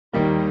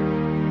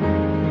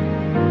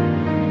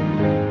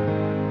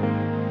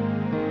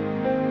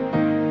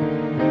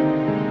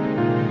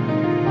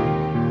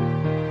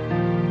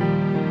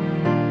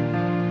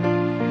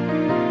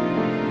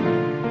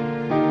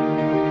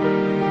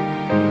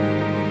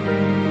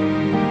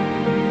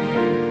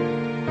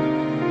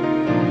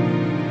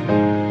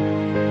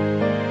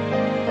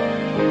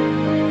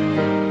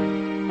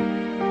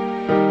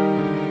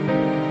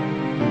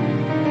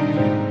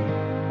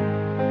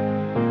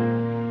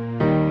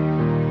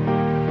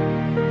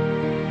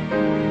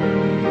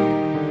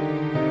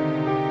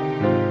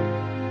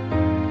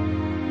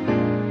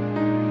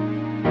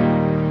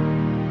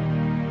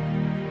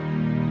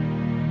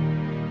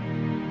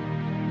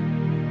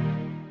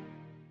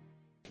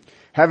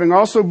Having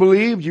also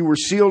believed, you were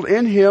sealed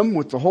in him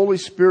with the Holy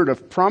Spirit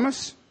of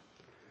promise,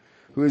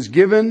 who is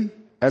given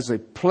as a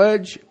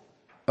pledge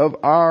of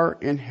our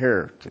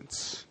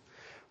inheritance.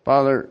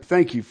 Father,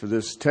 thank you for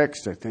this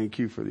text. I thank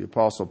you for the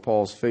Apostle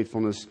Paul's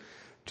faithfulness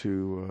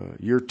to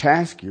your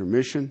task, your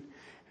mission.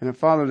 And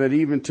Father, that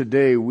even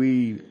today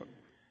we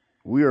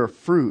are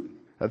fruit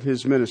of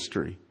his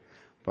ministry.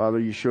 Father,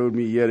 you showed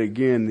me yet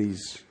again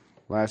these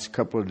last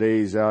couple of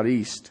days out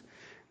east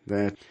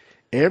that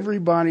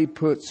everybody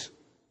puts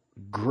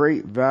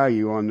great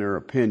value on their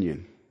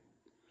opinion.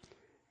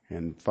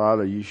 And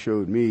Father, you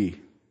showed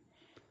me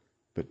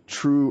the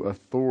true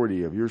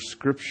authority of your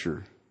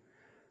scripture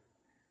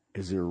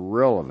is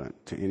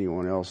irrelevant to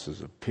anyone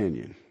else's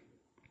opinion.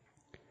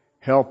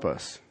 Help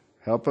us.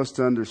 Help us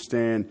to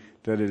understand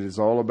that it is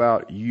all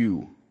about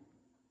you,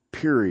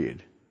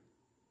 period.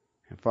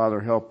 And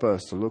Father, help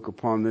us to look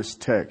upon this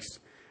text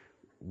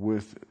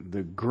with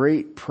the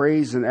great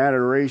praise and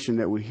adoration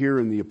that we hear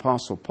in the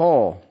Apostle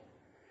Paul.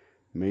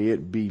 May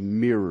it be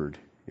mirrored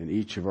in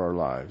each of our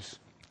lives.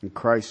 In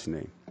Christ's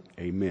name,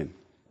 amen.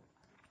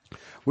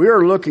 We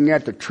are looking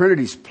at the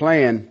Trinity's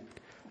plan,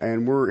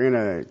 and we're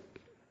in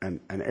an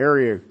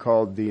area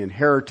called the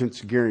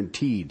inheritance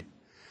guaranteed.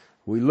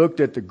 We looked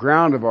at the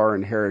ground of our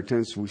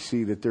inheritance. We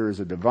see that there is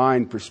a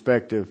divine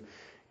perspective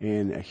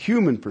and a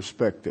human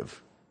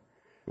perspective,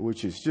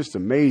 which is just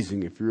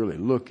amazing if you really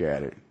look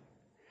at it.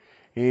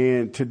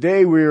 And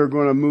today we are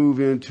going to move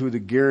into the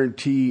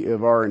guarantee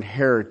of our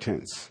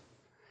inheritance.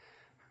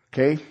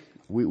 Okay?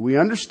 We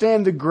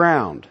understand the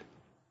ground.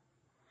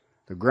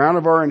 The ground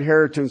of our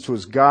inheritance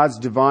was God's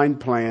divine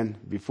plan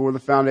before the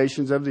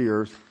foundations of the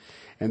earth.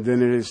 And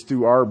then it is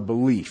through our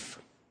belief.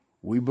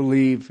 We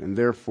believe and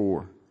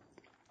therefore.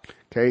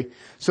 Okay.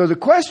 So the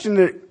question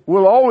that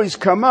will always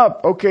come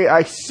up, okay,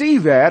 I see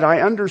that.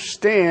 I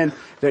understand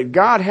that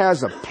God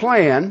has a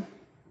plan.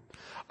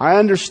 I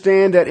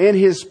understand that in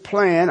his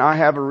plan I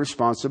have a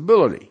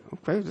responsibility.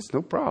 Okay, that's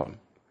no problem.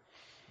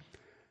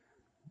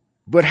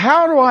 But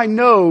how do I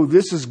know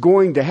this is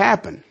going to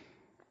happen?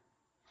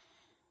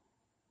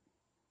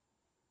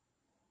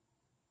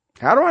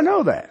 How do I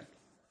know that?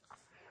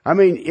 I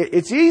mean,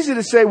 it's easy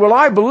to say, well,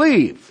 I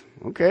believe.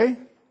 Okay.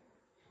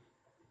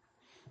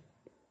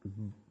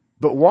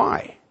 But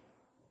why?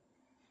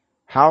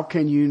 How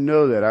can you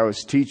know that? I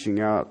was teaching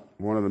out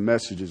one of the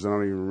messages. I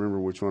don't even remember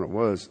which one it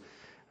was,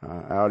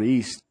 out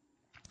east.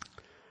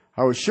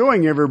 I was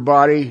showing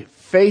everybody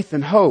faith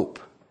and hope.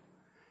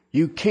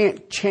 You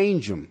can't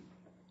change them.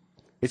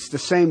 It's the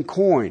same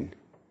coin.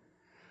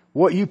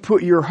 What you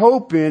put your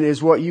hope in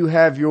is what you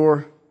have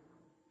your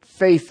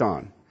faith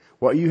on.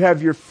 What you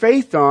have your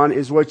faith on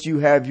is what you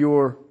have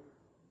your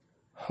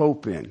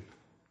hope in.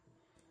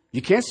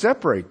 You can't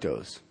separate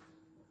those.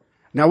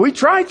 Now we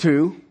try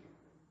to.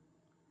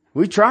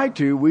 We try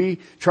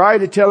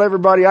to tell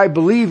everybody I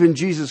believe in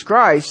Jesus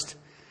Christ,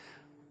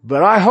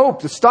 but I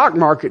hope the stock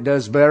market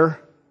does better.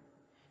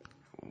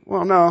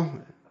 Well,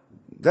 no,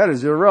 that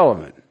is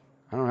irrelevant.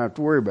 I don't have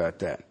to worry about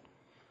that.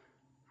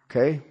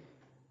 Okay?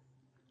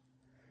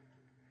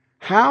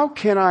 How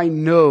can I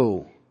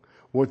know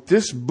what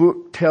this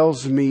book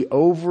tells me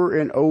over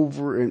and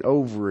over and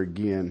over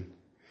again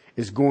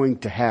is going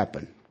to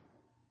happen?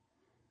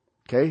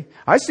 Okay?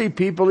 I see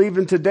people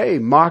even today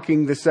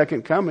mocking the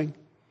second coming.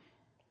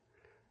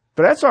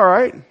 But that's all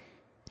right.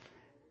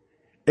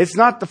 It's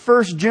not the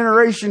first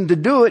generation to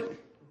do it.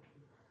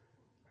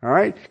 All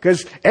right?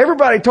 Because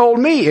everybody told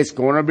me it's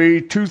going to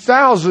be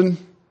 2000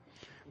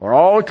 or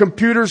all the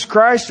computers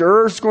crash, the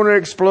earth's going to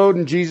explode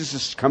and Jesus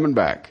is coming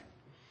back.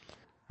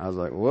 I was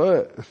like,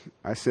 what?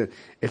 I said,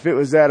 if it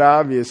was that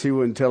obvious, he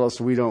wouldn't tell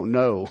us we don't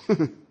know.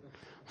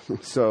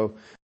 So,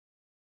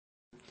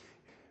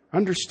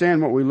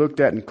 understand what we looked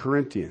at in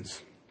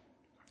Corinthians.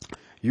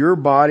 Your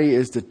body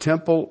is the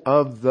temple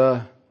of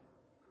the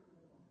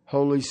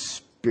Holy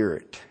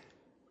Spirit.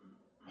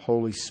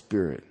 Holy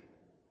Spirit.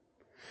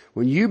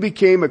 When you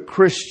became a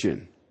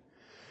Christian,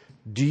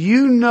 do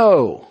you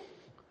know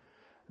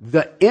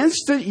the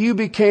instant you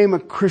became a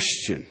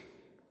Christian,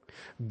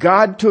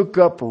 God took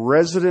up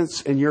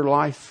residence in your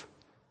life?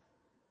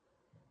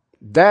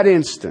 That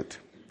instant.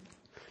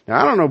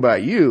 Now, I don't know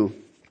about you,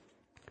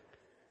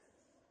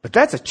 but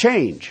that's a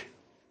change.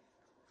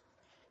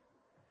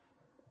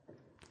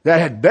 That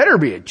had better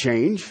be a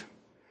change.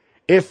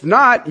 If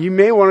not, you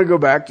may want to go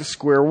back to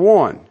square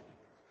one.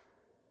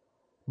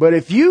 But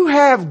if you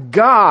have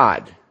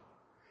God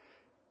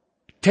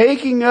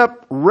taking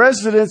up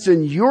residence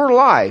in your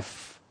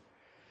life,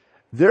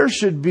 there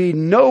should be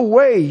no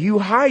way you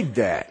hide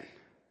that.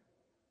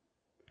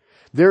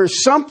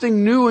 There's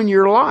something new in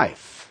your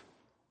life.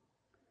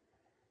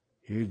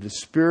 The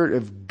Spirit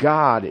of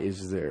God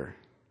is there.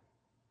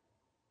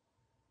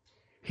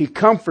 He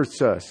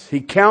comforts us.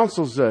 He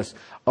counsels us.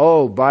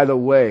 Oh, by the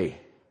way,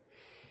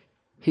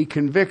 He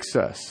convicts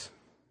us.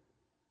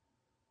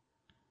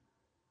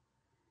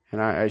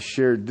 And I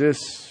shared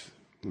this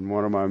in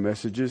one of my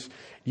messages.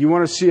 You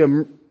want to see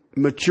a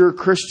mature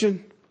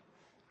Christian?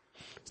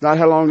 It's not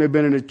how long they've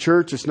been in a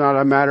church. It's not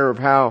a matter of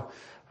how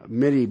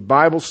many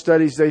Bible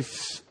studies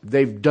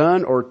they've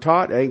done or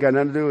taught. It ain't got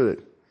nothing to do with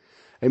it.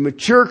 A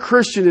mature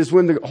Christian is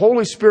when the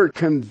Holy Spirit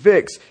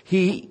convicts,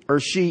 he or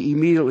she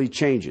immediately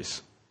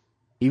changes.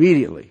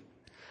 Immediately.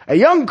 A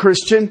young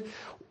Christian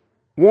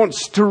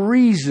wants to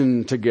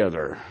reason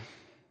together.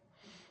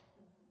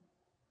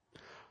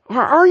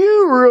 Are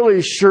you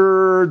really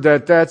sure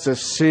that that's a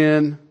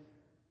sin?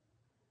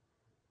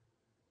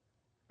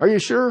 Are you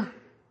sure?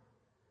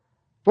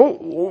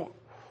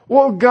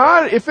 Well,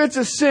 God, if it's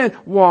a sin,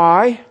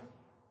 why?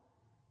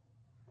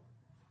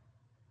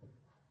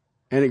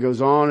 And it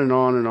goes on and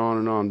on and on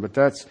and on. But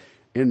that's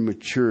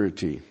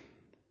immaturity.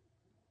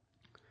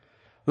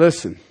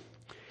 Listen,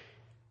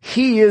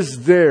 He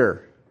is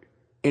there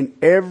in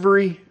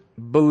every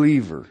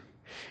believer.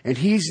 And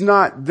He's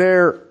not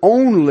there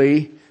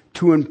only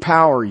to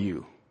empower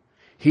you.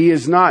 He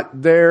is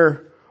not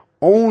there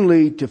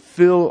only to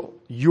fill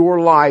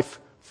your life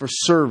for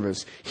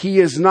service. He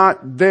is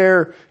not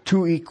there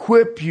to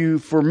equip you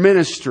for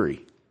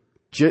ministry.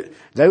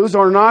 Those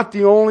are not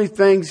the only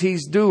things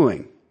He's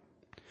doing.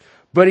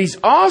 But He's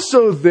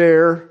also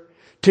there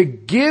to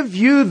give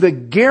you the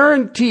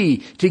guarantee,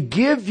 to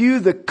give you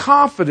the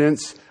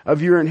confidence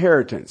of your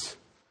inheritance.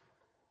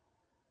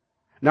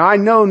 Now, I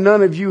know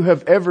none of you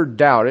have ever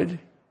doubted,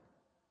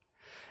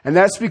 and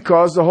that's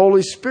because the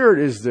Holy Spirit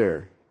is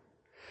there.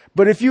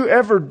 But if you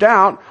ever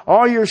doubt,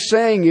 all you're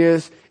saying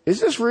is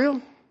this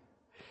real?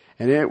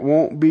 And it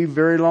won't be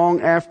very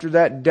long after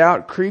that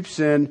doubt creeps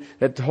in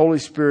that the Holy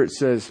Spirit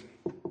says,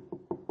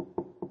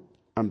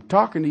 I'm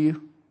talking to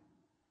you.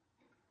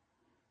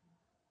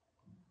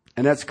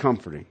 And that's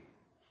comforting.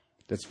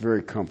 That's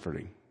very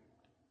comforting.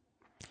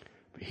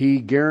 He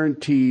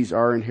guarantees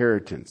our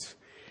inheritance.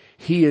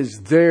 He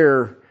is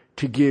there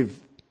to give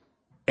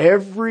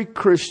every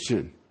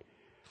Christian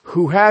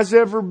who has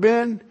ever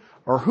been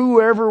or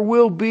whoever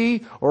will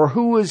be or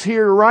who is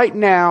here right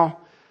now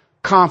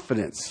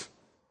confidence.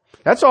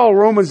 That's all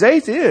Romans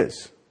 8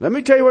 is. Let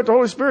me tell you what the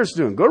Holy Spirit's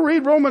doing. Go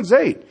read Romans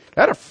 8.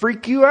 That'll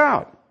freak you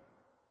out.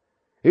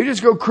 You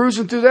just go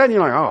cruising through that and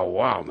you're like, oh,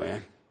 wow,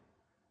 man.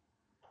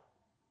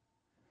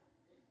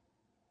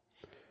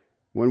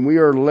 When we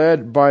are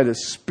led by the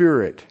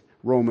Spirit,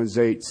 Romans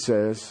 8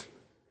 says,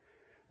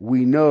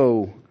 we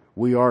know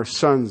we are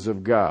sons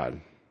of God.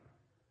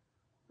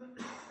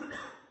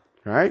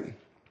 Right?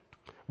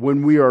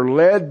 When we are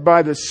led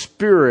by the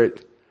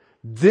Spirit,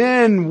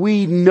 then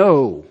we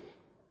know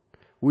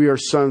we are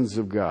sons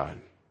of God.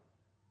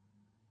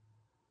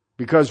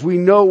 Because we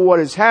know what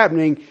is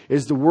happening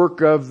is the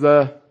work of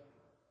the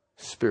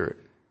Spirit.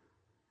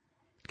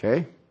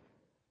 Okay?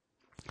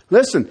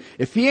 Listen,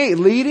 if He ain't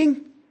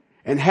leading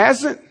and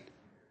hasn't,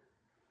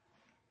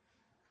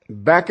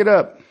 back it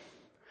up.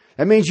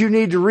 That means you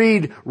need to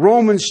read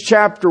Romans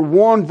chapter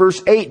 1,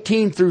 verse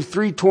 18 through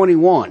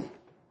 321.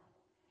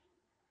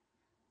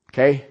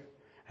 Okay?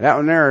 That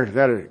one there,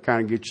 that'll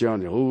kind of get you on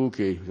the,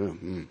 okay,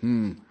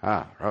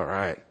 all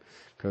right.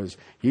 Because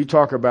you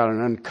talk about an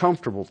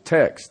uncomfortable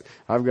text.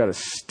 I've got a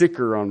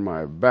sticker on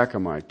my back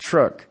of my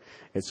truck.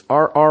 It's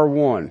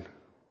RR1.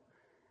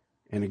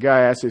 And the guy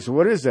asked me, so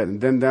what is that? And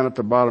then down at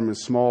the bottom in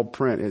small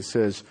print, it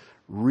says,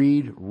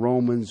 read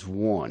Romans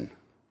 1.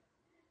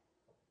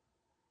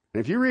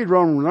 And if you read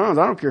Romans 1,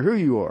 I don't care who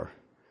you are.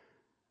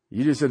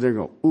 You just sit there and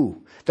go,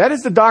 ooh. That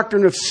is the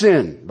doctrine of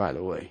sin, by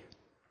the way.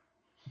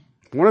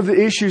 One of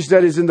the issues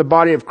that is in the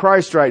body of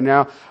Christ right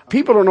now,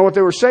 people don't know what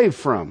they were saved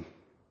from,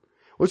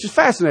 which is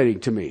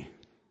fascinating to me.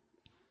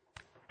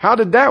 How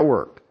did that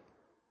work?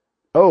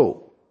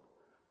 Oh,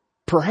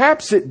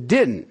 perhaps it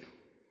didn't.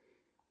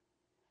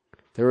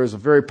 There was a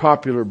very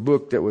popular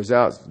book that was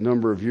out a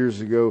number of years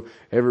ago.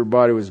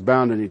 Everybody was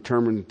bound and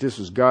determined that this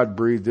was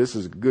God-breathed. This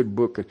is a good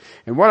book.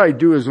 And what I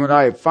do is when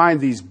I find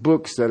these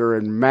books that are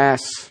in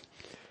mass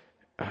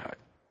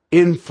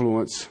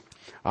influence,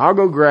 I'll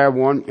go grab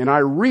one and I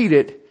read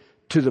it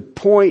to the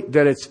point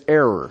that it's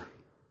error.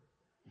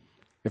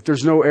 If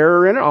there's no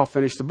error in it, I'll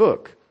finish the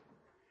book.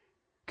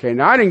 Okay,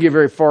 now I didn't get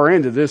very far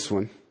into this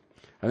one.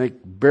 I think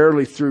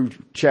barely through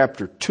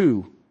chapter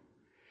 2.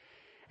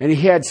 And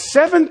he had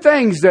 7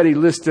 things that he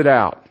listed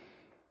out.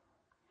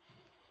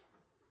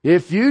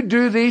 If you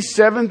do these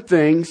 7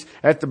 things,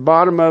 at the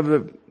bottom of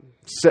the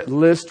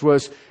list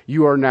was,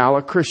 you are now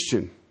a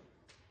Christian.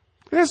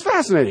 And it's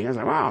fascinating. I was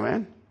like, wow,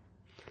 man.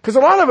 Because a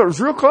lot of it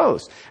was real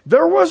close.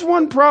 There was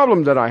one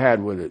problem that I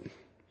had with it.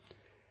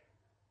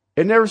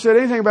 It never said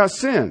anything about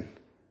sin.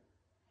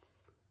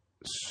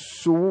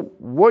 So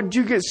what'd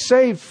you get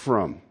saved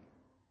from?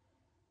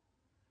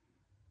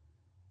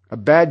 A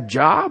bad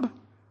job?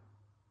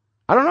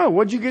 I don't know.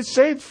 What'd you get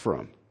saved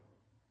from?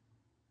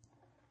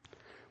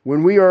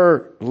 When we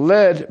are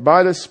led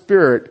by the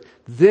Spirit,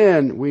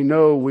 then we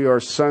know we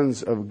are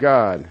sons of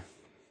God.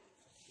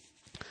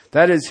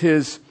 That is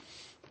His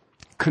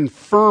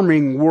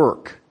confirming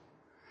work.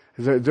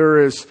 There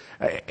is,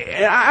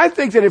 I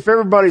think that if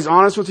everybody's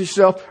honest with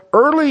yourself,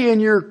 early in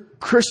your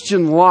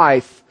Christian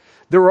life,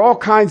 there were all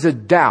kinds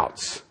of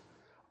doubts.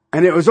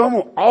 And it was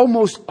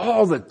almost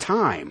all the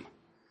time.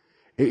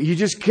 You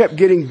just kept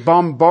getting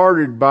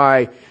bombarded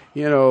by,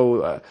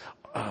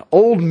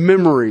 old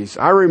memories.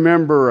 I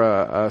remember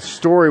a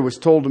story was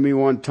told to me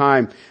one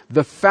time.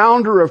 The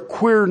founder of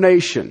Queer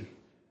Nation,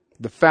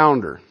 the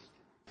founder,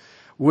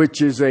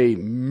 which is a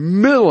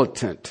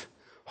militant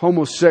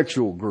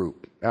homosexual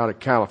group out of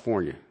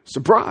California.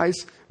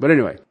 Surprise! But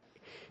anyway,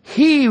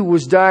 he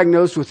was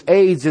diagnosed with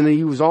AIDS, and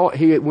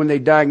when they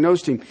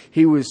diagnosed him,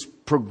 he was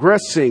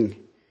progressing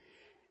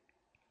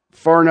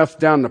far enough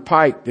down the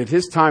pike that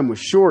his time was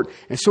short.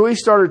 And so he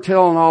started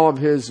telling all of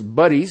his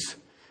buddies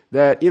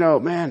that,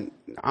 man,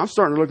 I'm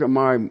starting to look at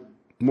my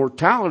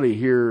mortality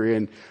here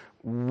and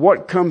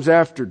what comes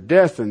after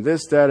death and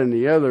this, that, and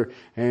the other.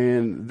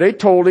 And they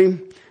told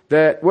him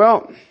that,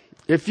 well,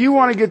 if you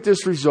want to get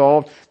this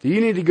resolved,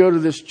 you need to go to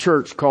this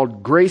church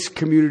called Grace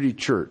Community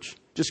Church.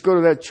 Just go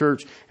to that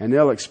church and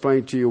they'll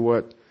explain to you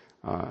what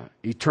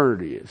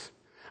eternity is.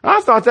 And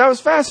I thought that was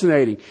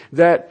fascinating,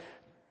 that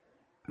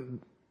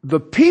the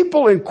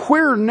people in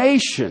Queer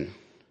Nation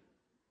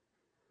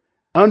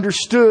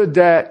understood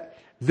that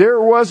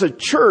there was a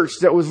church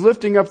that was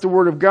lifting up the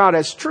Word of God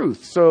as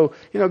truth. So,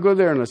 go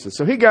there and listen.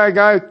 So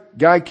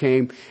guy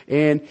came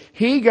and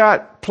he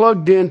got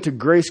plugged into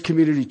Grace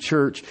Community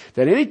Church,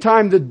 that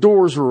anytime the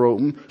doors were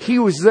open, he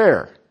was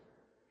there.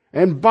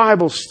 And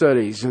Bible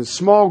studies and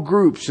small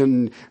groups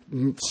and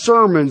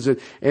sermons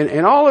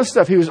and all this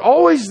stuff. He was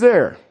always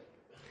there.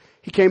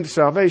 He came to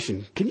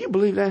salvation. Can you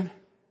believe that?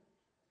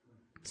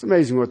 It's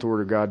amazing what the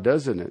Word of God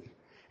does, isn't it?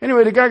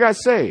 Anyway, the guy got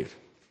saved.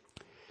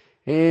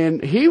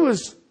 And he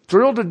was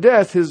thrilled to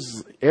death.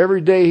 Every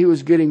day he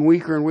was getting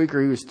weaker and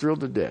weaker. He was thrilled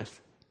to death.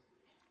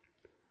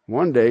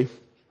 One day,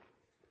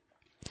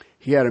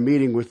 he had a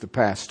meeting with the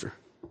pastor.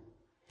 He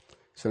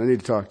said, I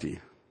need to talk to you.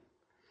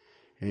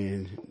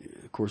 And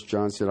of course,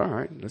 John said, all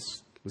right,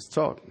 let's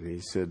talk. And he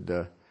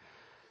said,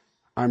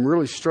 I'm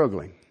really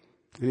struggling.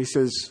 And he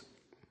says,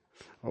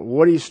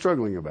 what are you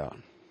struggling about?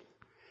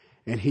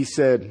 And he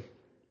said,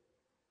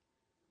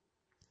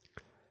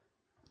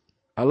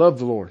 I love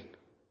the Lord.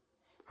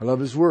 I love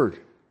His Word.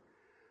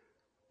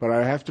 But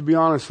I have to be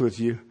honest with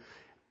you,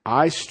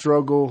 I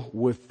struggle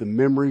with the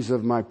memories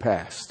of my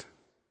past.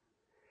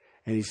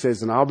 And he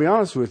says, and I'll be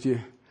honest with you,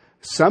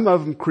 some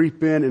of them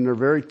creep in and they're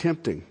very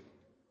tempting.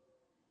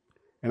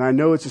 And I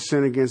know it's a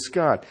sin against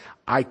God.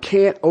 I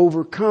can't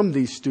overcome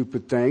these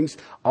stupid things.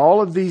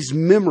 All of these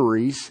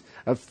memories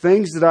of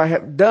things that I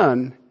have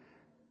done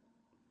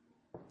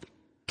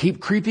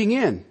keep creeping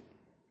in.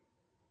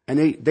 And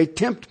they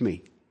tempt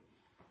me.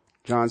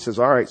 John says,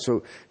 all right.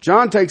 So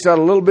John takes out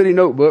a little bitty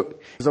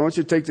notebook. He says, I want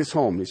you to take this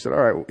home. He said, all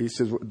right. He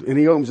says, and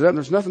he opens it up and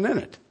there's nothing in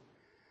it.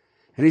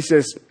 And he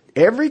says,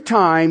 every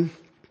time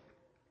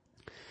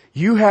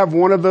you have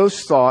one of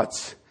those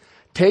thoughts,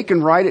 take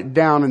and write it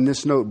down in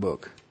this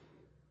notebook.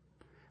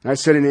 And I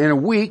said, in a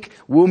week,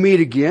 we'll meet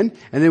again,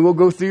 and then we'll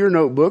go through your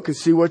notebook and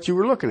see what you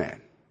were looking at.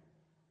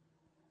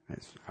 Said,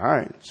 all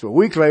right. So a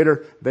week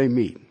later, they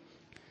meet.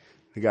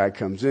 The guy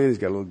comes in. He's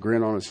got a little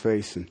grin on his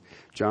face, and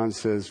John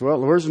says, well,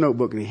 where's the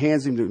notebook? And he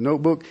hands him the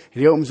notebook,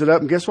 and he opens it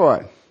up, and guess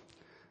what?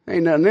 There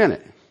ain't nothing in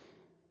it.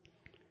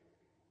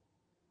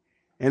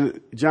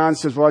 And John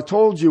says, well, I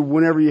told you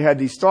whenever you had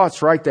these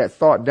thoughts, write that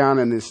thought down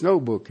in this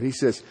notebook. And he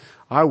says,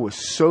 I was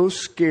so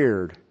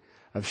scared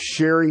of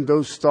sharing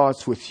those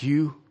thoughts with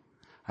you,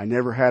 I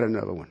never had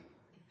another one.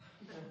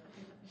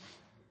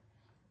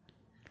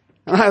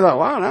 And I thought,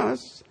 wow, now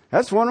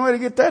that's one way to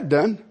get that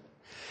done.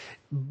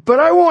 But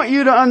I want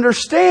you to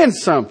understand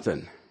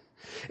something.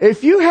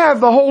 If you have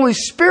the Holy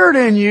Spirit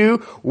in you,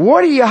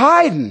 what are you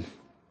hiding?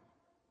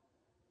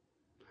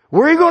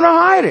 Where are you going to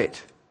hide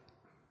it?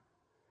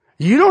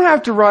 You don't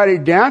have to write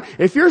it down.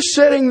 If you're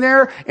sitting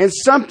there and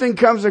something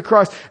comes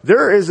across,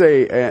 there is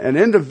an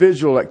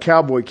individual at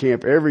Cowboy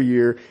Camp every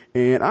year,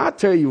 and I'll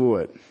tell you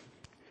what,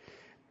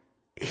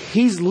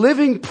 he's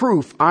living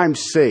proof I'm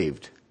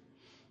saved.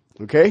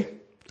 Okay?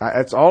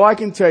 That's all I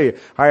can tell you.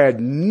 I had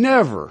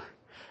never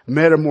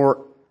met a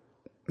more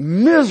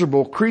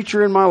miserable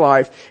creature in my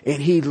life,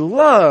 and he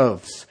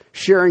loves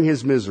sharing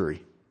his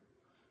misery.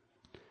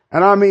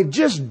 And I mean,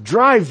 just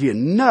drive you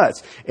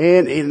nuts.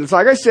 And it's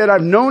like I said,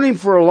 I've known him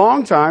for a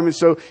long time, and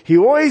so he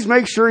always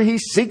makes sure he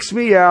seeks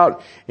me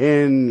out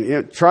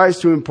and tries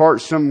to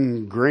impart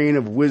some grain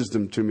of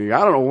wisdom to me. I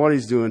don't know what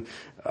he's doing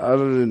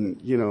other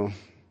than,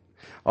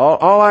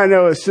 all I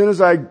know, as soon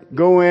as I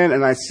go in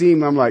and I see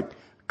him, I'm like,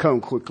 come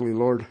quickly,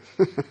 Lord.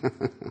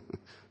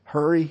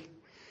 Hurry.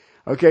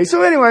 Okay,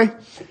 so anyway,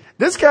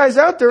 this guy's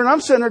out there and I'm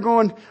sitting there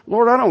going,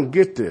 Lord, I don't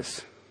get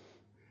this.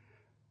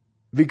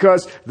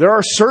 Because there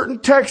are certain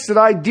texts that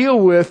I deal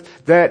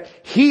with that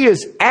he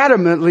is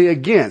adamantly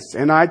against.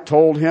 And I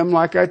told him,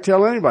 like I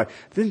tell anybody,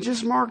 then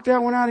just mark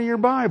that one out of your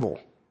Bible.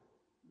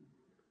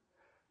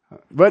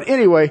 But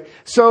anyway,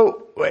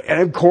 so,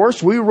 and of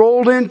course, we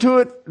rolled into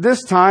it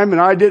this time,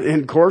 and I did,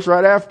 and of course,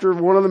 right after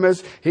one of them,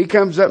 he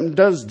comes up and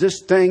does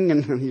this thing,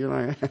 and you're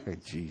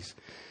like, geez,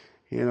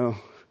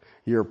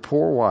 you're a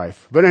poor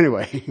wife. But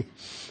anyway,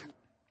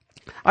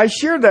 I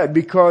share that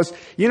because,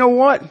 you know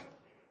what?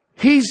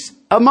 He's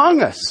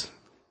among us.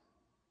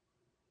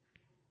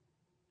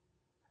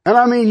 And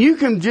I mean, you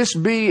can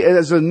just be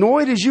as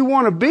annoyed as you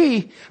want to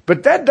be,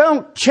 but that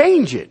don't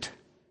change it.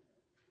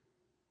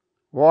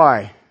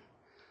 Why?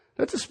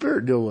 Let the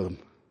Spirit deal with them.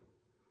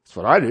 That's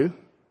what I do.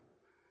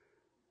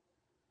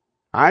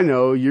 I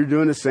know you're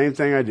doing the same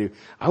thing I do.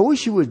 I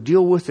wish you would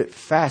deal with it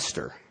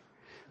faster.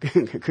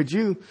 Could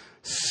you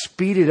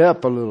speed it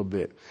up a little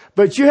bit?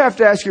 But you have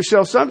to ask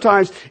yourself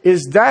sometimes,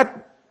 is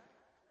that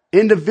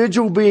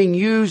individual being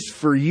used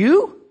for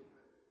you?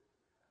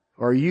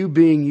 Or are you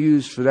being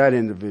used for that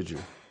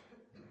individual?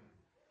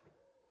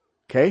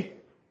 Okay?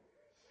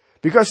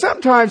 Because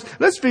sometimes,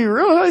 let's be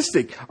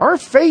realistic, our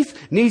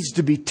faith needs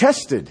to be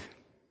tested.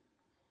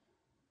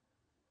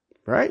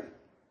 Right?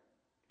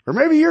 Or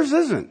maybe yours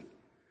isn't.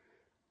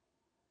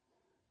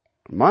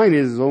 Mine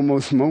is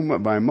almost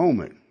moment by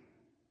moment.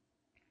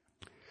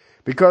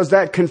 Because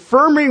that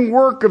confirming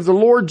work of the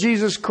Lord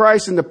Jesus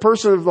Christ in the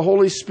person of the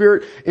Holy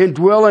Spirit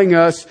indwelling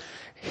us,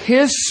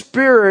 His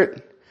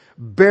Spirit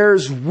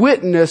bears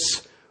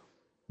witness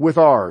with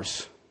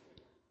ours.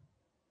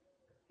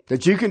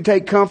 That you can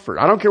take comfort.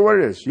 I don't care what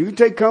it is. You can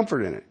take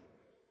comfort in it.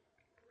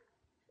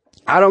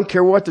 I don't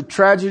care what the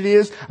tragedy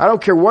is. I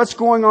don't care what's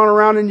going on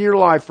around in your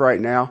life right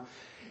now.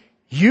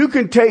 You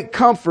can take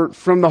comfort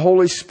from the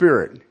Holy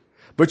Spirit.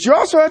 But you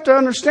also have to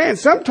understand,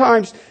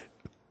 sometimes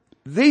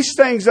these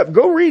things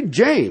go read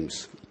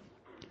James.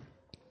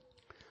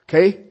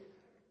 Okay?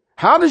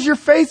 How does your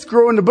faith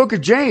grow in the book of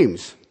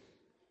James?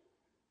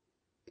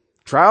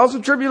 Trials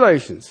and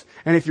tribulations.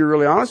 And if you're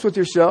really honest with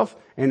yourself,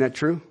 ain't that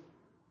true?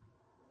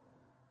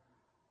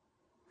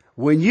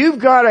 When you've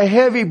got a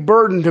heavy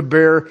burden to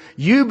bear,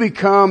 you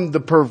become the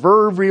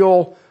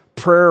proverbial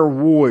prayer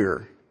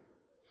warrior.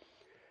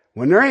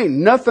 When there ain't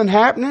nothing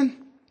happening,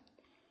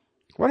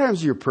 what happens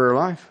to your prayer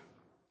life?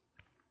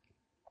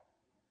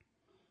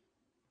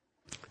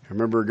 I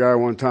remember a guy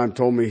one time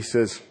told me, he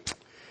says,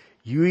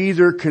 you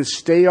either can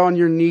stay on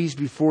your knees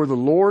before the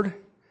Lord,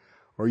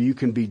 or you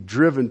can be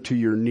driven to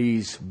your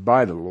knees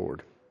by the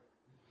Lord.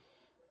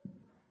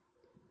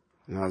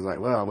 And I was like,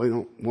 well, we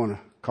don't want to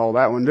call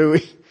that one, do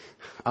we?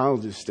 I'll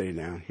just stay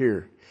down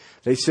here.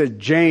 They said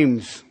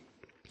James,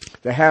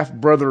 the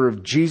half-brother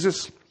of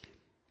Jesus,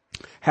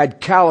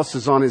 had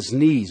calluses on his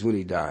knees when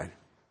he died.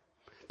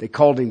 They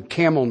called him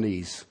camel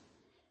knees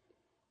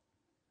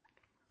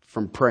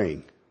from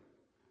praying.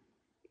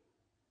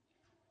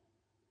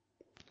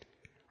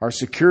 Our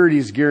security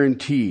is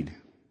guaranteed.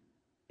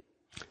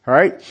 All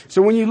right?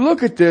 So when you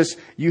look at this,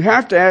 you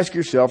have to ask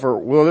yourself, or,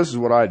 well, this is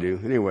what I do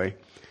anyway.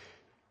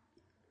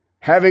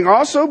 Having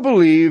also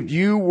believed,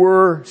 you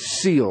were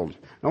sealed.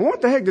 Now,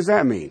 what the heck does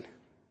that mean?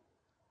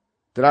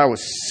 That I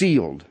was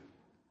sealed.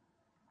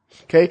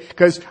 Okay?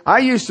 Because I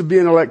used to be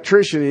an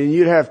electrician, and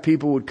you'd have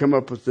people would come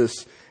up with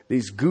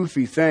these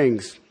goofy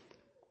things.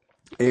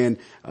 And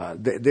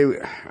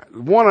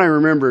one I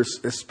remember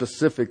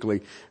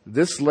specifically,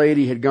 this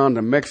lady had gone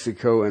to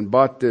Mexico and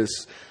bought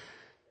this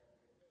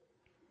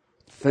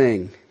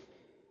thing.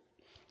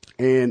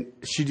 And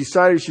she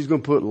decided she's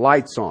going to put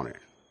lights on it.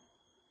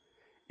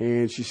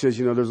 And she says,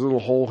 there's a little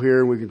hole here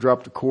and we can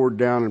drop the cord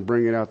down and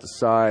bring it out the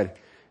side.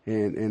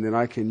 And then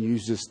I can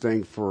use this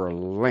thing for a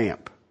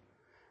lamp.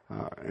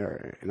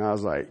 And I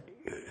was like,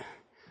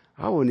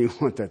 I wouldn't even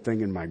want that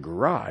thing in my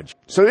garage.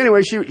 So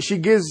anyway, she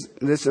gives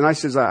this and I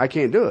says, I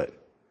can't do it.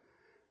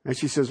 And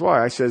she says,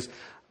 why? I says,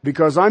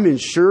 because I'm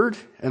insured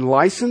and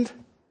licensed,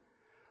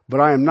 but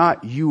I am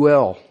not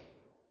UL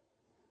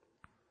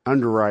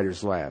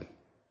Underwriters Lab.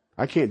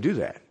 I can't do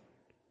that.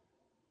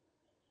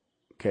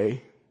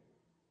 Okay?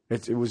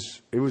 It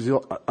was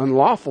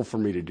unlawful for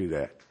me to do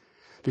that.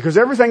 Because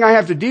everything I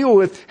have to deal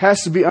with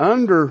has to be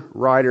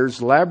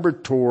Underwriters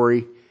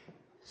Laboratory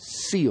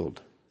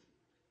sealed.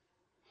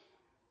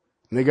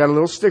 And they got a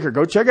little sticker.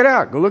 Go check it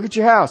out. Go look at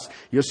your house.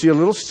 You'll see a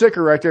little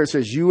sticker right there that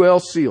says UL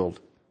sealed.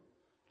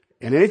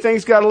 And anything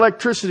that's got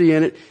electricity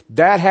in it,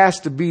 that has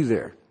to be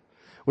there.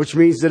 Which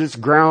means that it's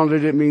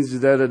grounded. It means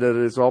that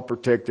it's all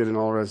protected and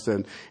all the rest.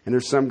 And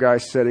there's some guy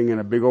sitting in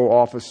a big old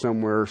office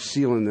somewhere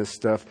sealing this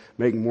stuff,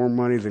 making more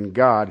money than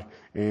God,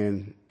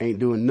 and ain't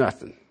doing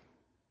nothing.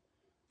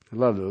 I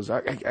love those.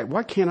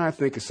 Why can't I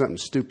think of something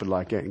stupid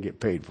like that and get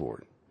paid for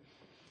it?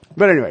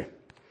 But anyway,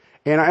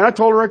 and I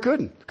told her I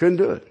couldn't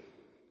do it.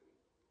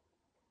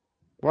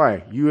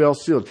 Why? UL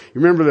sealed.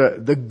 You remember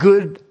the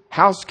good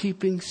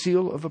housekeeping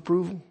seal of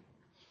approval?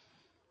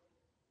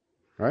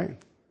 Right?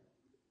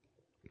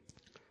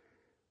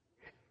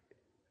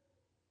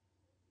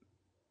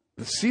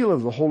 The seal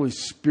of the Holy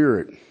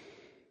Spirit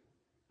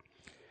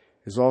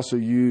is also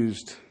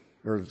used,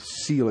 or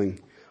sealing,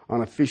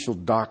 on official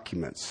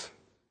documents.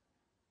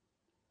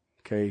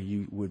 Okay,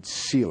 you would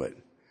seal it.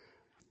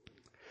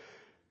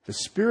 The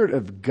Spirit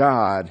of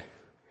God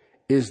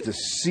is the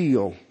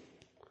seal.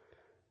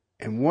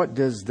 And what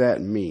does that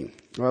mean?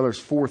 Well, there's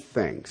 4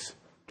 things.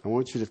 I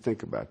want you to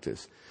think about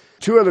this.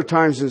 2 other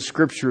times in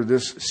Scripture,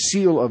 this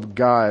seal of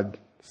God,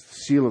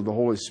 seal of the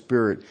Holy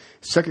Spirit,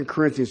 2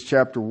 Corinthians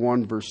chapter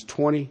 1, verse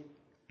 20,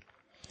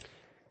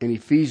 and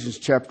Ephesians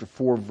chapter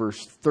 4,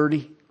 verse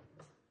 30,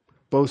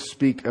 both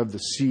speak of the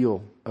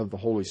seal of the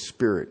Holy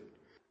Spirit.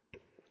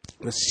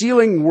 The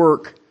sealing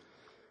work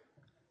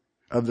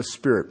of the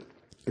Spirit.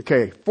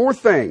 Okay, 4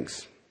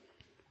 things.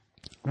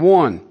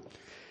 1,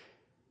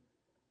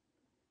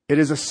 it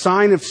is a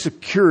sign of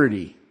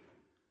security.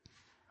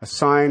 A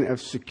sign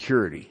of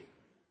security.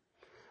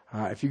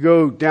 If you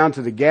go down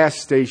to the gas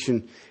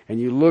station and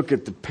you look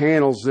at the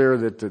panels there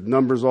that the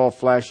numbers all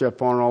flash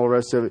up on and all the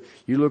rest of it,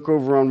 you look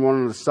over on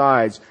one of the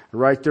sides,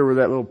 right there where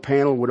that little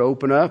panel would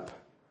open up,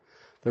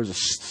 there's a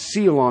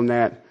seal on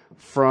that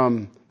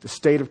from the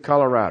state of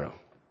Colorado,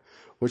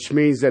 which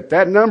means that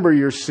that number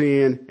you're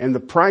seeing and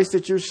the price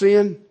that you're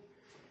seeing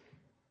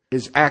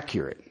is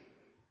accurate.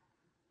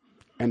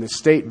 And the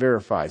state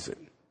verifies it.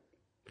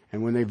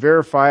 And when they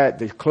verify it,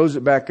 they close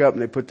it back up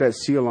and they put that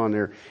seal on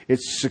there.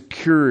 It's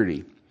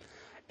security.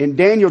 In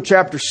Daniel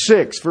chapter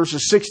 6,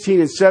 verses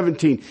 16 and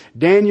 17,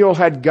 Daniel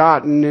had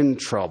gotten in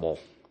trouble.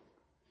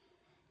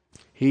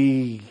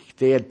 They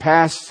had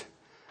passed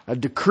a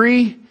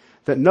decree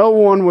that no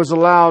one was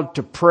allowed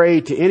to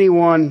pray to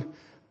anyone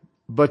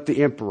but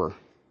the emperor.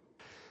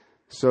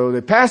 So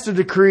they passed a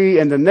decree,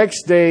 and the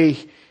next day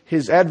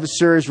his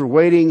adversaries were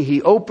waiting.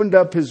 He opened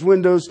up his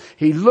windows.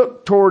 He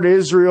looked toward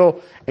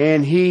Israel,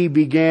 and he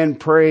began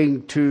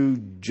praying to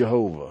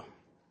Jehovah.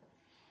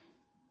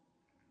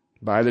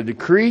 By the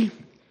decree,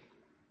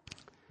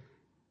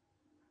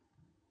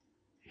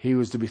 he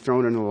was to be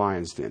thrown in the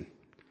lion's den.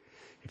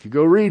 If you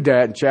go read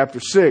that in chapter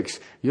 6,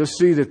 you'll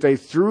see that they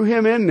threw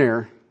him in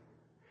there,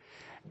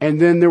 and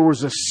then there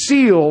was a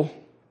seal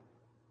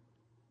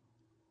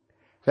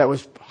that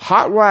was,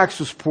 hot wax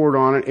was poured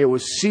on it. It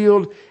was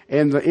sealed,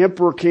 and the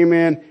emperor came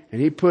in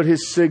and he put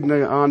his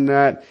signet on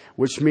that,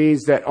 which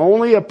means that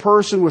only a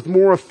person with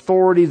more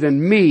authority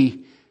than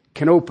me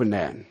can open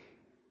that.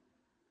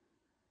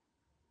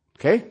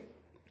 Okay?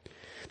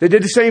 They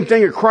did the same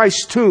thing at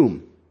Christ's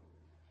tomb.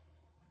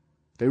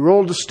 They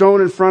rolled the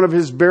stone in front of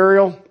his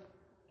burial,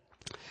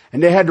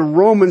 and they had the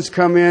Romans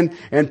come in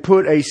and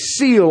put a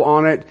seal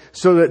on it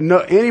so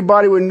that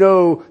anybody would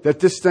know that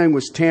this thing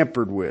was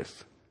tampered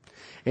with.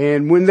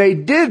 And when they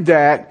did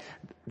that,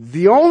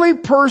 the only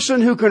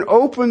person who can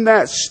open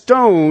that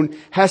stone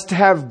has to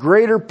have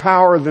greater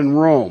power than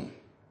Rome.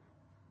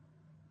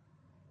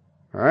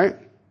 All right?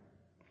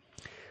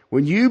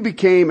 When you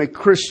became a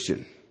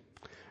Christian,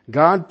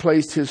 God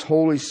placed His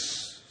Holy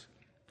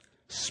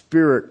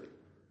Spirit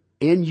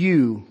in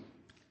you,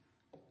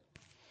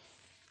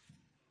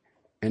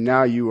 and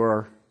now you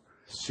are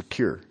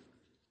secure.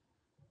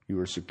 You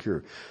are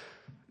secure.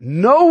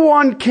 No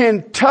one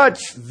can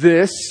touch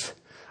this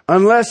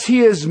unless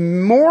he is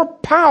more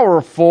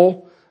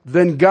powerful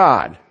than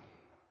God.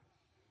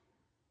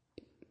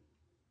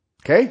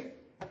 Okay?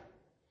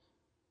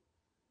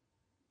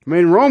 I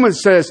mean,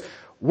 Romans says,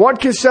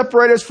 what can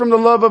separate us from the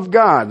love of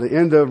God? The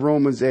end of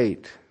Romans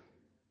 8.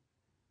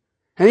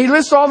 And he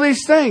lists all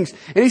these things.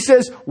 And he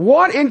says,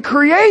 what in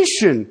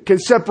creation can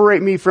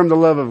separate me from the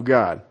love of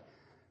God?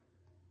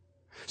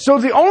 So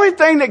the only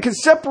thing that can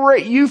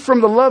separate you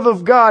from the love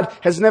of God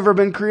has never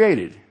been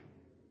created.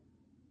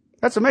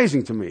 That's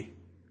amazing to me.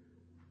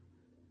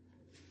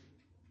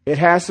 It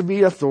has to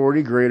be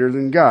authority greater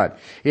than God.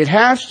 It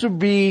has to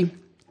be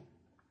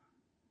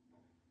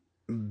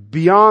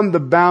beyond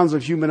the bounds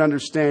of human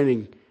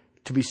understanding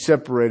to be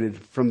separated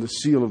from the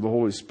seal of the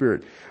Holy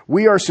Spirit.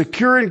 We are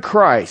secure in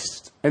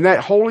Christ, and that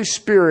Holy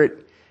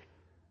Spirit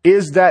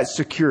is that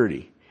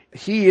security.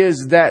 He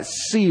is that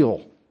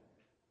seal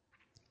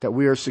that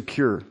we are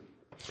secure.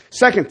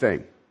 Second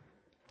thing,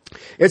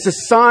 it's a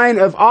sign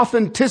of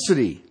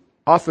authenticity.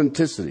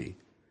 Authenticity.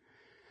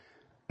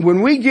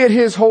 When we get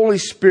His Holy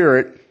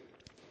Spirit,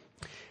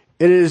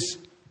 it is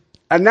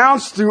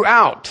announced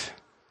throughout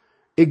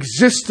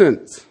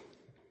existence.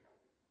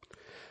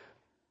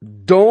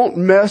 Don't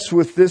mess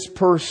with this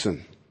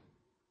person.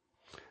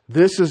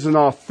 This is an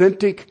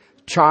authentic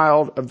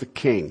child of the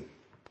King.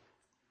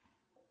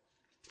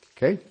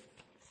 Okay?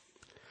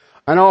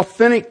 An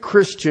authentic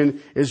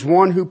Christian is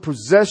one who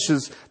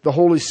possesses the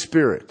Holy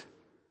Spirit.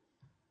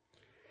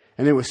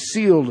 And it was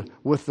sealed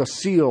with the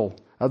seal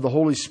of the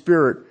Holy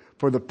Spirit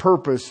for the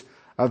purpose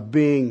of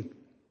being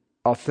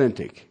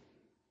authentic.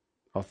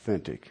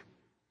 Authentic.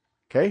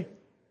 Okay?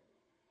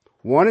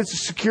 1, it's a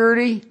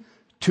security.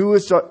 2,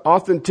 it's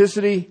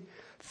authenticity.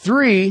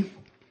 3,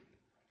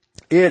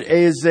 it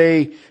is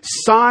a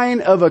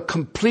sign of a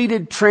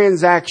completed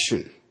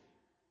transaction.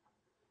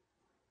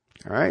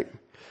 All right?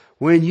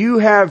 When you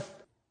have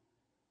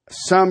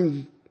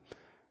some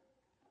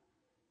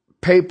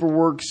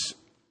paperwork,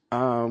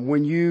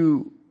 when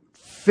you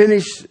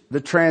finish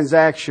the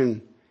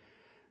transaction,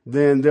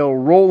 then they'll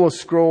roll a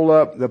scroll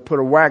up, they'll put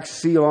a wax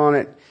seal on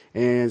it,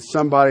 and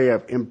somebody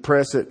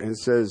impress it and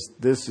says,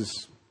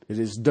 it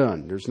is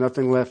done. There's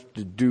nothing left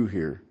to do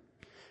here.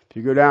 If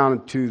you go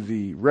down to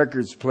the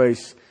records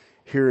place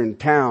here in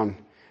town,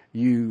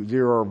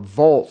 there are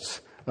vaults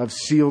of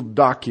sealed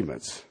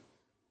documents,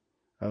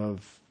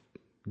 of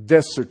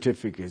death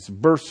certificates,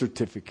 birth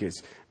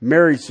certificates,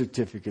 marriage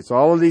certificates,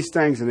 all of these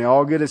things, and they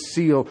all get a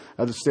seal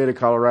of the state of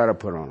Colorado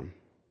put on them.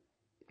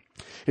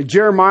 In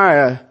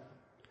Jeremiah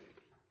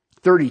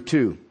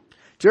 32,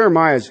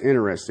 Jeremiah is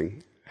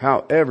interesting.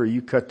 However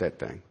you cut that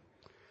thing.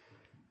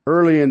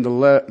 Early in the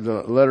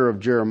letter of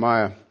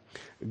Jeremiah,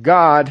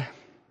 God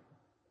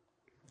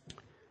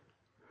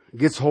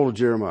gets hold of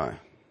Jeremiah.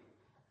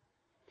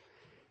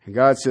 And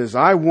God says,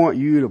 I want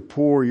you to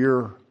pour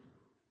your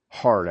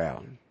heart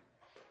out.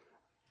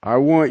 I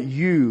want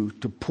you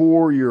to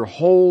pour your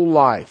whole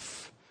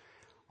life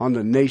on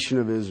the nation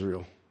of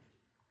Israel.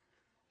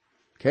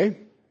 Okay?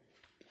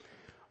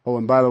 Oh,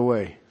 and by the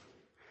way,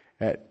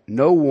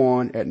 no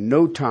one at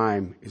no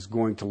time is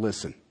going to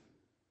listen.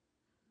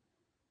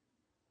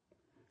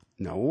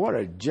 Now, what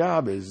a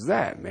job is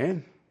that,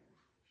 man?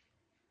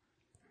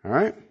 All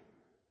right?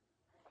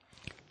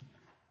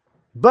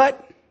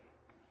 But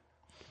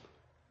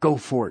go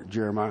for it,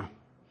 Jeremiah.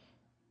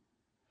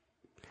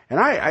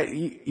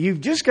 And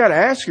you've just got to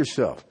ask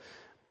yourself,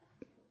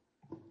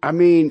 I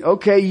mean,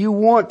 okay, you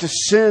want to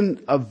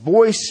send a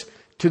voice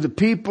to the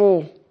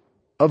people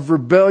of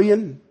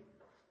rebellion?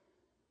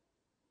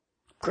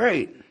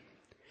 Great.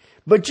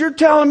 But you're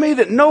telling me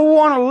that no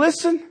one will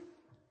listen?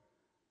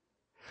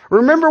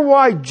 Remember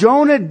why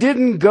Jonah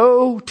didn't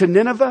go to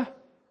Nineveh?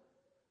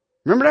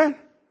 Remember that?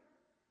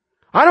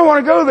 I don't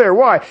want to go there.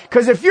 Why?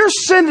 Because if you're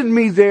sending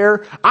me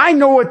there, I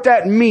know what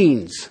that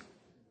means.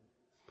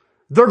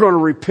 They're going to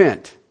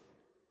repent.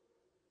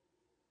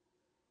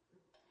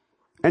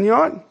 And you know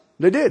what?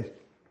 They did.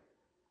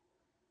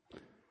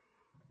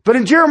 But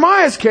in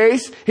Jeremiah's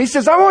case, he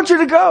says, I want you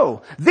to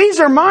go. These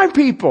are my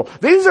people.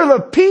 These are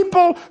the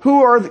people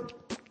who are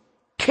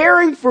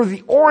caring for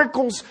the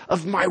oracles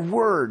of my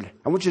word.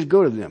 I want you to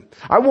go to them.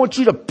 I want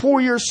you to pour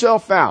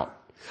yourself out.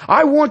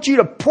 I want you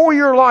to pour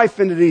your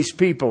life into these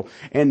people.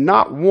 And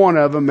not one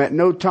of them at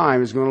no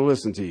time is going to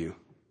listen to you.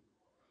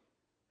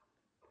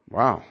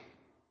 Wow.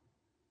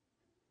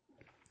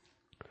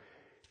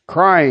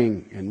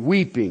 Crying and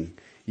weeping.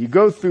 You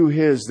go through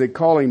they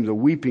call him the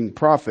weeping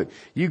prophet.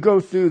 You go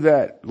through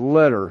that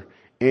letter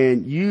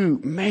and he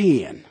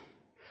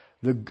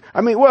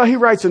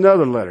writes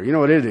another letter. You know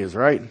what it is,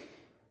 right?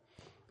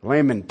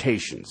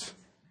 Lamentations.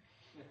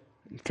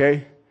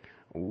 Okay?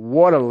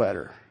 What a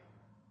letter.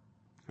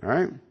 All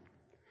right?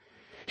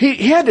 He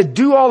had to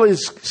do all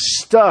his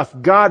stuff.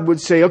 God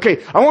would say,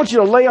 okay, I want you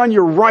to lay on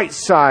your right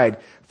side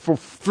for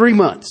 3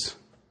 months.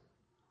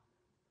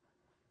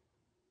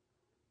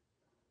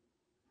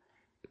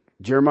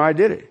 Jeremiah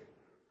did it.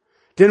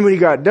 Then when he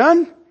got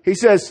done, he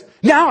says,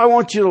 now I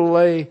want you to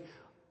lay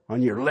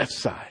on your left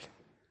side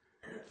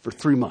for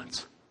 3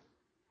 months.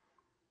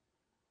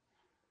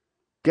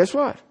 Guess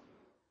what?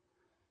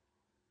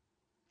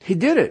 He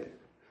did it.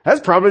 That's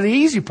probably the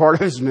easy part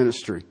of his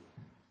ministry.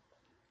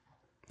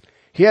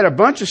 He had a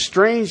bunch of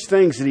strange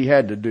things that he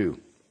had to do.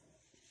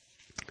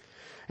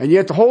 And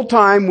yet the whole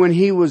time when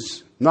he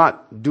was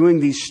not doing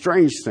these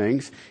strange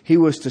things, he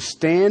was to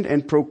stand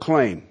and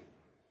proclaim.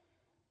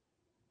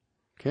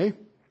 Okay?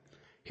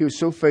 He was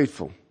so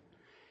faithful.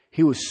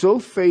 He was so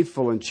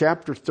faithful in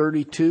chapter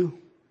 32.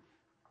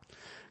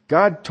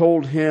 God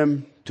told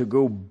him to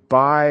go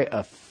buy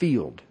a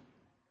field.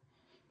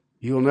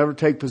 You'll never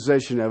take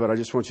possession of it. I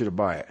just want you to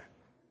buy it.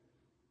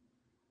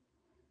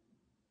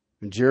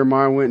 And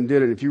Jeremiah went and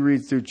did it. If you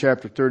read through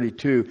chapter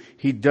 32,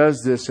 he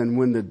does this, and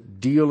when the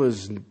deal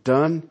is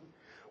done,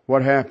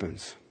 what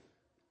happens?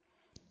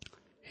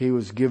 He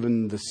was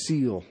given the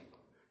seal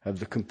of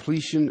the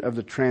completion of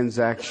the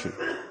transaction.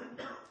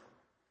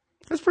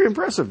 That's pretty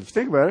impressive if you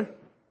think about it.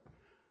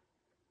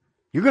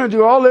 You're going to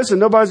do all this and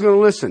nobody's going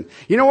to listen.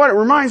 You know what it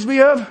reminds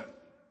me of?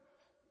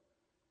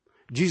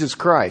 Jesus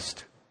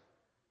Christ.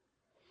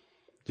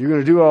 You're going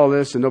to do all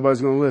this and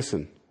nobody's going to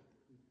listen.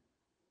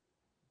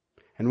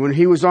 And when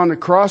he was on the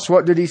cross,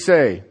 what did he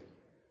say?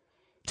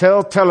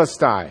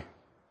 Telestai.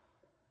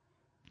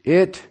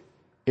 It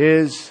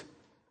is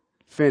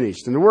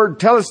finished. And the word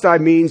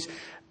telestai means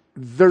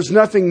there's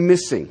nothing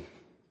missing.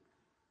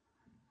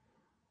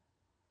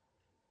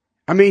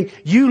 I mean,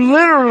 you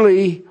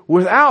literally,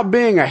 without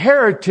being a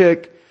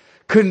heretic,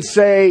 can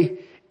say,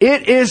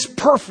 it is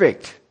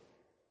perfect.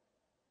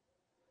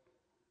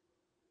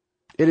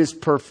 It is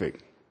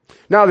perfect.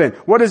 Now then,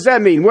 what does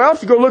that mean? Well,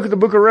 if you go look at the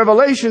book of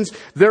Revelations,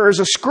 there is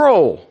a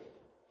scroll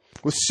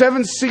with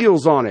 7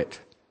 seals on it.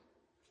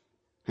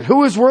 And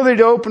who is worthy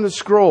to open the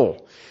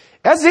scroll?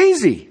 That's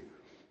easy.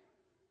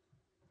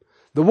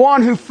 The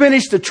one who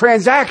finished the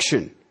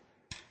transaction.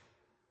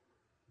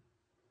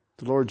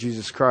 The Lord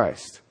Jesus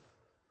Christ.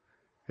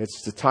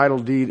 It's the title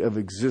deed of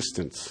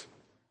existence.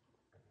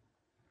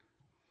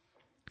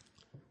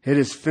 It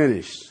is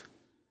finished.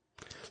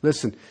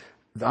 Listen,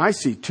 I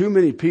see too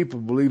many people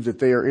believe that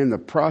they are in the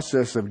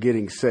process of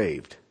getting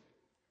saved.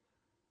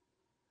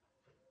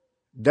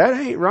 That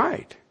ain't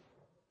right.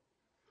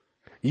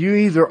 You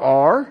either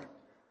are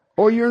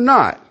or you're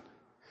not.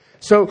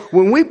 So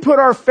when we put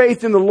our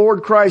faith in the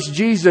Lord Christ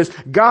Jesus,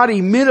 God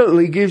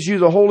immediately gives you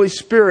the Holy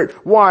Spirit.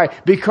 Why?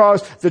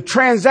 Because the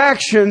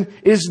transaction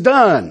is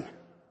done.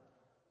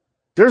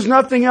 There's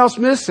nothing else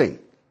missing.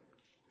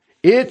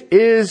 It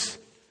is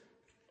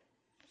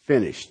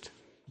finished.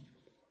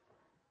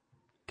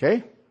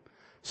 Okay?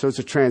 So it's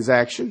a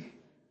transaction.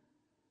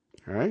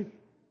 All right?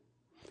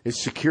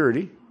 It's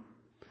security.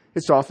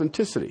 It's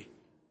authenticity.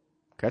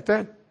 Got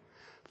that?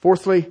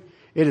 Fourthly,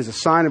 it is a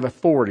sign of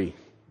authority.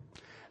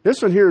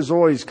 This one here is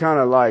always kind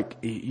of like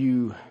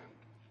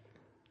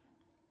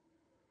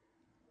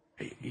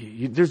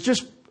there's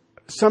just,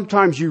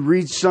 sometimes you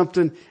read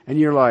something and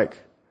you're like,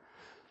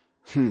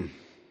 I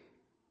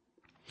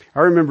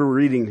remember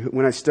reading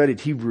when I studied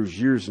Hebrews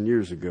years and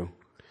years ago.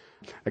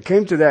 I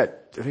came to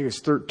that, I think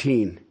it's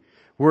 13,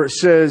 where it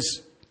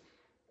says,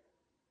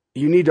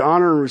 you need to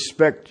honor and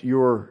respect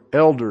your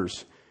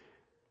elders,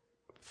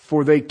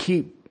 for they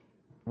keep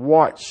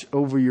watch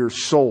over your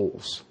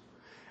souls.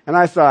 And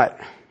I thought,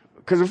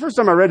 because the first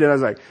time I read it, I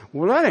was like,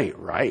 well, that ain't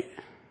right.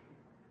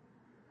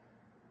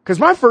 Because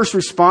my first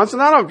response,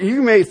 and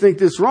you may think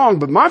this wrong,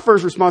 but my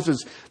first response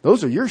is,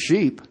 those are your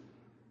sheep.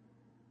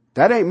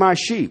 That ain't my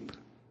sheep.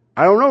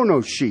 I don't know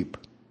no sheep.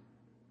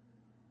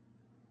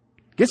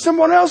 Get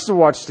someone else to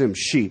watch them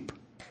sheep.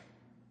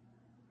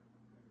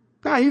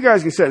 Now, you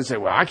guys can sit and say,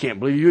 well, I can't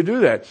believe you would do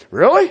that.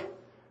 Really?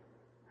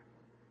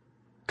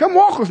 Come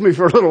walk with me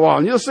for a little while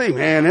and you'll see,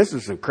 man, this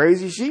is some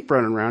crazy sheep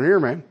running around here,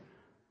 man.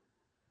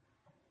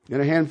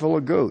 And a handful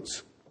of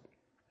goats.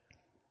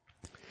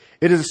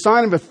 It is a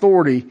sign of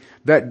authority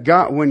that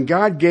God, when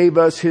God gave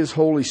us His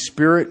Holy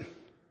Spirit,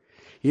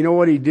 you know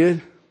what He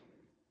did?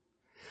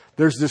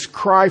 There's this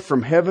cry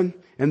from heaven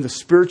in the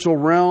spiritual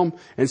realm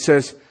and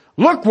says,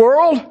 look,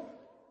 world,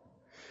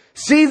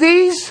 see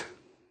these?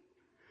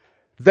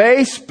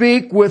 They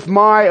speak with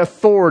my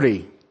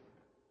authority.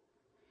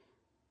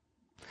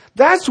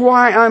 That's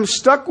why I'm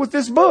stuck with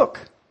this book.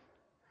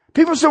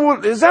 People say,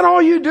 well, is that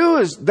all you do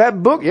is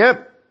that book?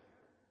 Yep.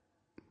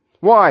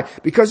 Why?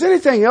 Because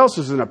anything else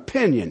is an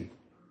opinion.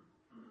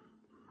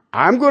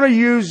 I'm going to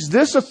use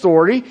this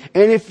authority,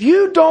 and if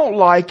you don't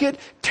like it,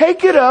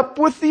 take it up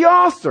with the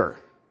author.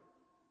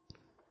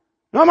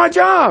 Not my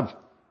job.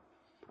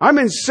 I'm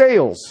in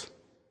sales.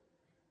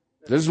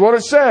 This is what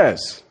it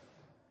says.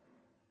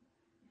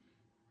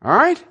 All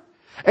right?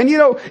 And you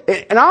know,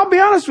 and I'll be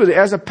honest with you,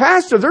 as a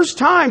pastor, there's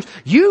times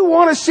you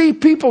want to see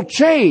people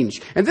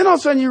change. And then all of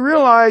a sudden you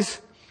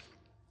realize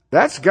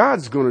that's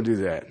God's going to do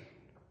that.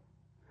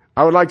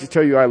 I would like to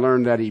tell you I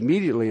learned that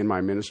immediately in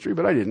my ministry,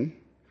 but I didn't.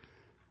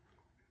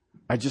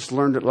 I just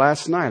learned it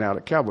last night out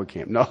at Cowboy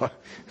Camp. No,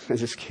 I'm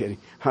just kidding.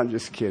 I'm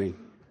just kidding.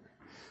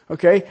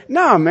 Okay?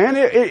 No, man,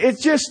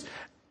 it's just,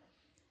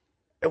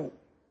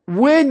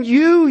 when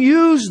you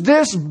use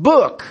this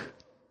book,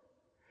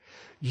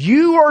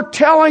 you are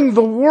telling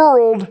the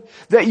world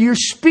that you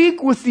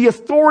speak with the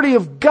authority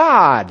of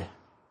God.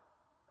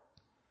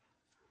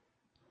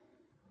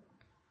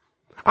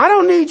 I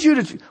don't need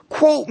you to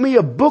quote me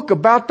a book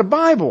about the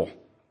Bible.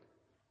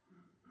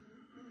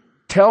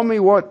 Tell me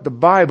what the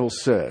Bible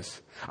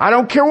says. I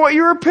don't care what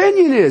your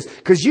opinion is,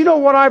 because you know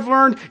what I've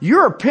learned?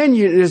 Your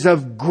opinion is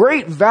of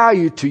great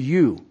value to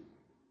you.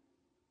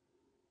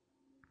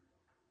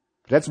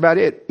 That's about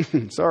it.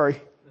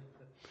 Sorry.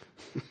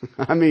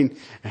 I mean,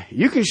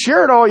 you can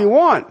share it all you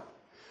want.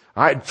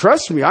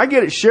 Trust me, I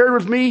get it shared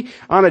with me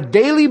on a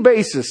daily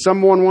basis.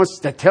 Someone wants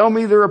to tell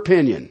me their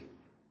opinion.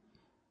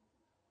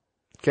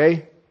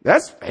 Okay?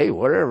 Hey,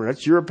 whatever.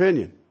 That's your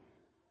opinion.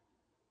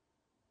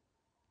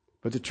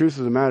 But the truth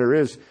of the matter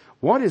is,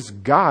 what is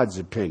God's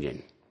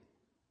opinion?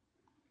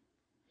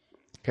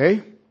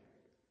 Okay?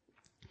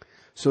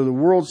 So the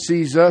world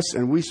sees us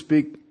and we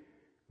speak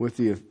with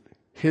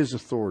His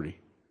authority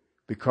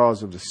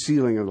because of the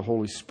sealing of the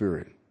Holy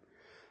Spirit.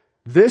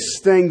 This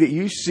thing that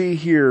you see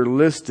here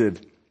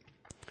listed,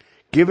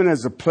 given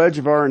as a pledge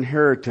of our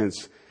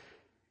inheritance,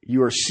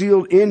 you are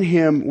sealed in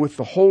Him with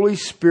the Holy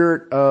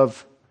Spirit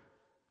of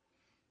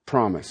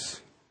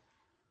promise.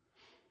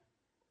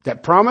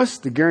 That promise,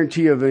 the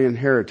guarantee of the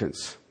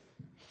inheritance.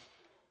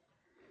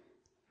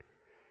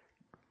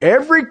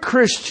 Every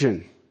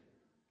Christian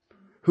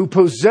who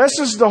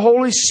possesses the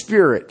Holy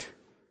Spirit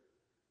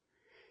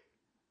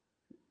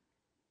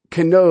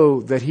can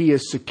know that he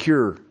is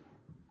secure,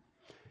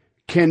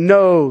 can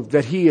know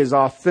that he is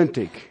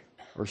authentic,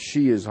 or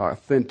she is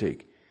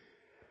authentic,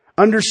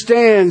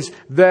 understands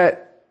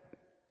that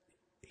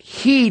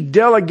He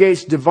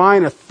delegates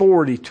divine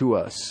authority to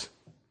us.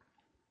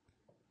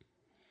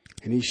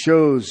 And He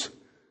shows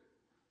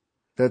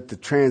that the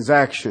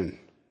transaction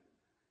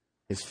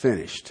is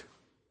finished.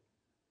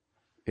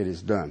 It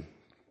is done.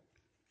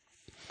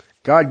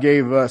 God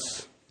gave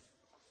us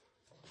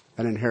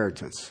an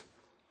inheritance.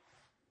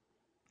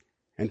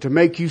 And to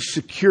make you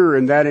secure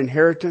in that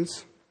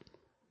inheritance,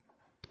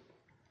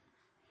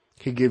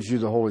 He gives you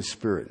the Holy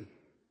Spirit.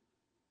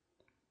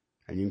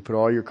 And you can put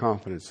all your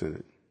confidence in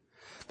it.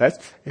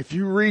 If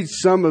you read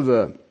some of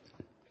the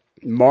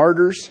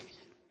martyrs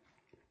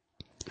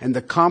and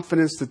the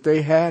confidence that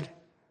they had,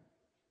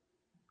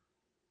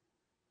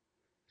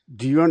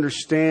 do you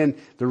understand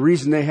the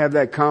reason they have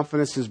that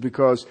confidence is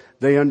because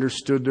they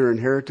understood their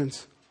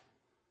inheritance?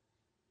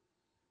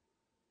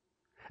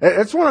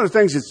 That's one of the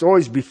things that's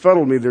always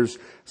befuddled me. There's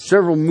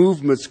several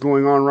movements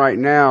going on right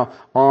now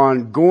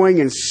on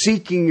going and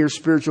seeking your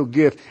spiritual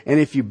gift. And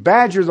if you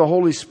badger the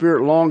Holy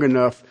Spirit long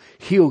enough,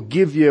 He'll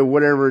give you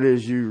whatever it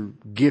is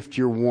gift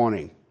you're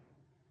wanting.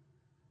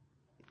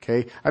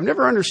 Okay? I've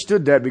never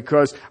understood that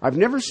because I've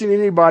never seen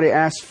anybody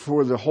ask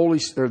for the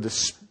the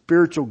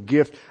spiritual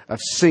gift of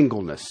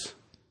singleness.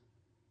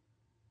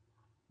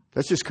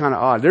 That's just kind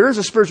of odd. There is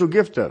a spiritual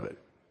gift of it.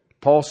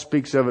 Paul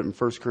speaks of it in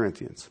 1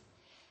 Corinthians.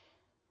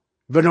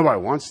 But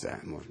nobody wants that.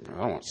 I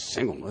don't want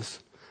singleness.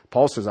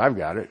 Paul says, I've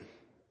got it.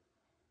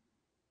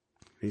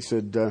 He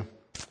said,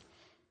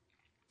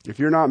 if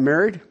you're not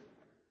married,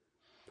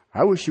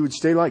 I wish you would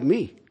stay like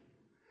me.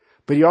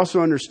 But he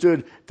also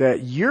understood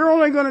that you're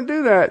only going to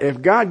do that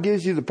if God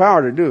gives you the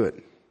power to do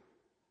it.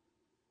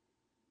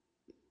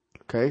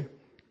 Okay?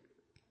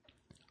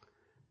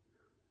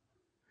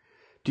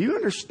 Do you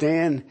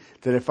understand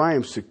that if I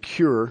am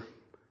secure,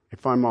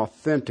 if I'm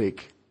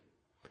authentic,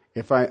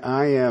 if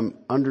I am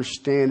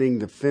understanding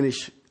the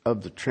finish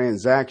of the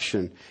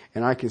transaction,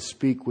 and I can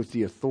speak with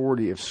the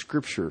authority of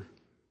Scripture,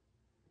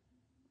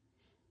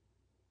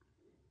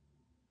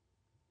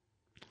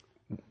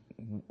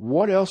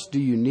 what else do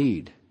you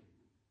need?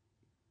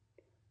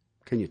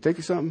 Can you think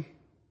of something?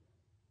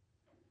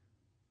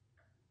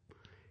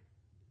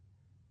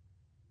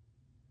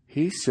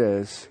 He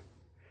says,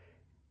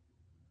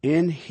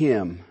 in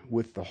Him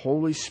with the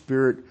Holy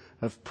Spirit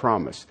of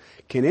promise.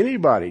 Can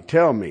anybody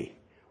tell me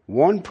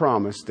one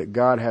promise that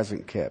God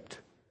hasn't kept?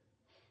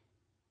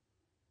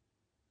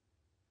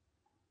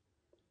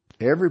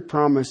 Every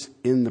promise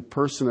in the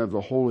person of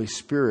the Holy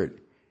Spirit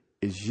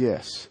is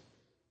yes.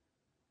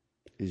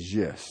 Is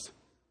yes.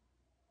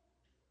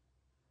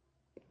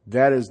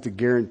 That is the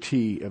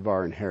guarantee of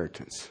our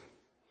inheritance,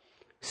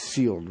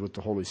 sealed with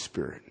the Holy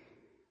Spirit.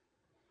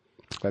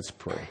 Let's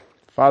pray.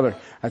 Father,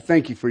 I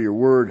thank you for your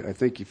word. I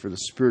thank you for the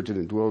Spirit that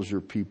indwells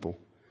your people.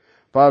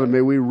 Father,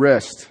 may we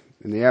rest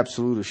in the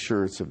absolute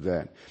assurance of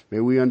that. May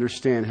we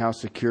understand how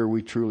secure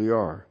we truly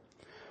are.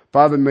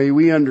 Father, may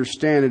we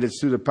understand that it's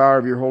through the power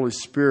of your Holy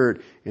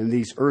Spirit in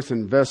these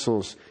earthen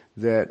vessels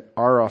that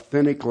our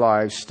authentic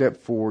lives step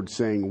forward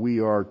saying we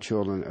are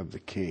children of the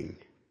King.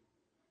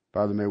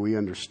 Father, may we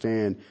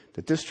understand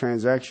that this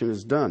transaction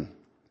is done,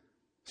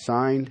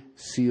 signed,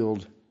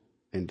 sealed,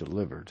 and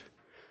delivered.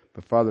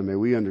 But Father, may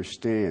we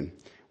understand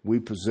we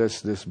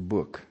possess this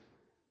book.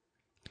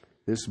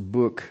 This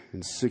book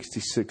in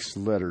 66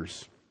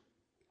 letters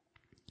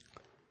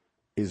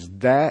is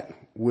that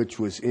which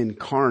was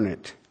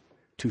incarnate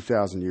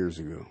 2,000 years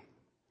ago.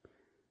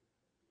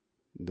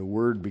 The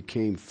Word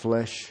became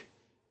flesh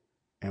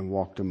and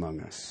walked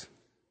among us.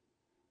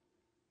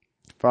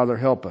 Father,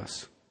 help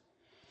us.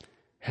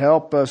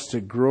 Help us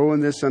to grow in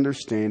this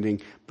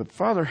understanding. But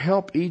Father,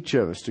 help each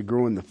of us to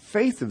grow in the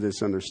faith of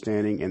this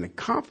understanding and the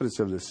confidence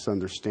of this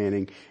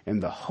understanding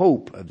and the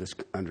hope of this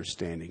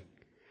understanding.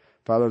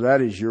 Father, that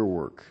is your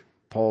work.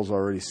 Paul's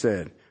already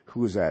said,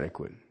 who is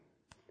adequate?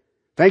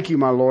 Thank you,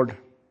 my Lord.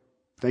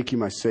 Thank you,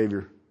 my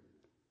Savior.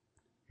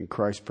 In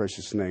Christ's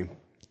precious name,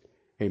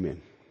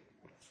 amen.